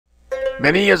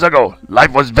Many years ago,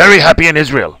 life was very happy in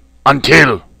Israel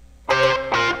until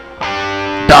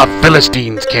the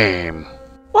Philistines came.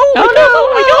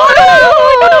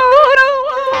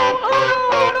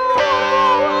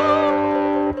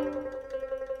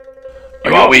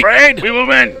 Are you afraid? We will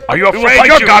win. Are you afraid?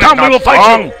 Fight you. God Come, we will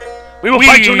fight you. We will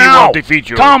fight you now. Will defeat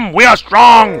you. Come, we are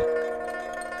strong.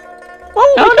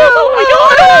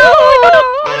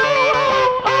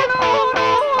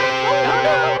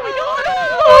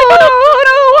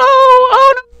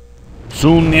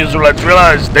 Soon the Israelites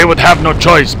realized they would have no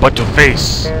choice but to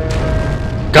face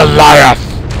Goliath.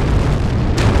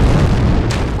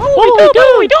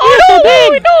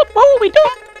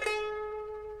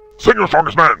 Send your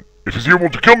strongest man. If he's able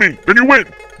to kill me, then you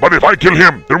win. But if I kill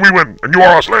him, then we win, and you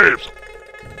are our slaves.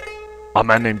 A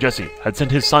man named Jesse had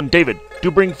sent his son David to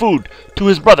bring food to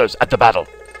his brothers at the battle.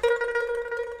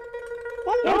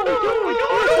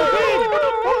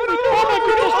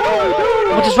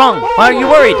 What is wrong? Why are you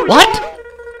worried? What?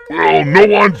 Will no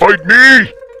one fight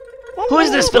me? Who is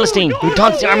this Philistine who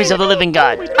taunts the armies of the living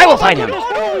God? I will fight him.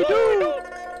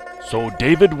 So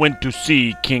David went to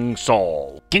see King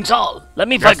Saul. King Saul, let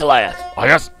me fight Goliath. Oh,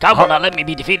 yes. God will not let me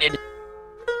be defeated.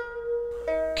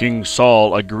 King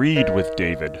Saul agreed with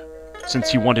David. Since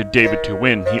he wanted David to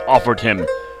win, he offered him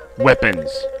weapons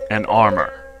and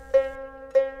armor.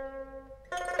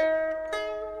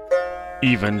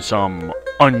 Even some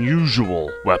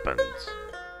unusual weapons.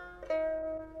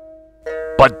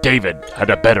 But David had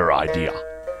a better idea.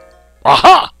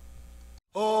 Aha!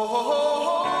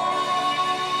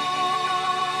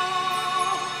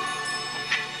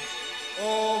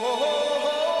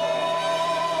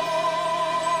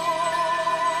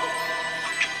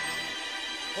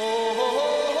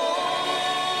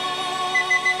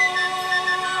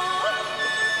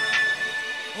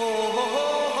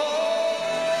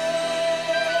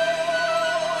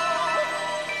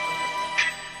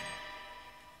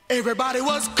 Everybody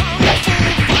was kung fu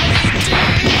fighting.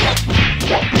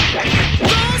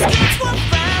 Those kids were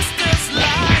fast as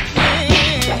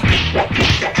lightning.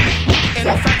 In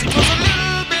fact, it was a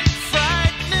little bit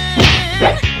frightening.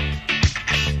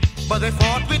 But they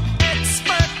fought with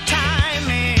expert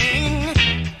timing.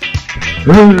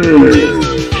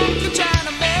 Funky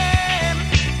Chinaman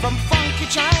from funky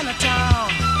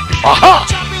Chinatown. Aha!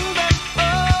 Chopping them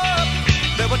up,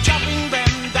 they were chopping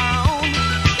them down.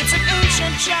 It's an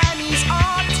ancient Chinese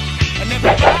art, and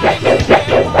everybody knew their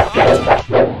part.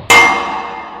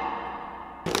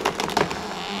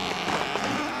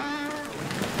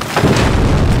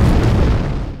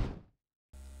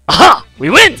 Aha! We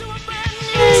win!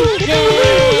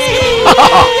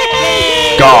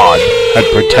 God had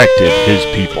protected his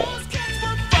people.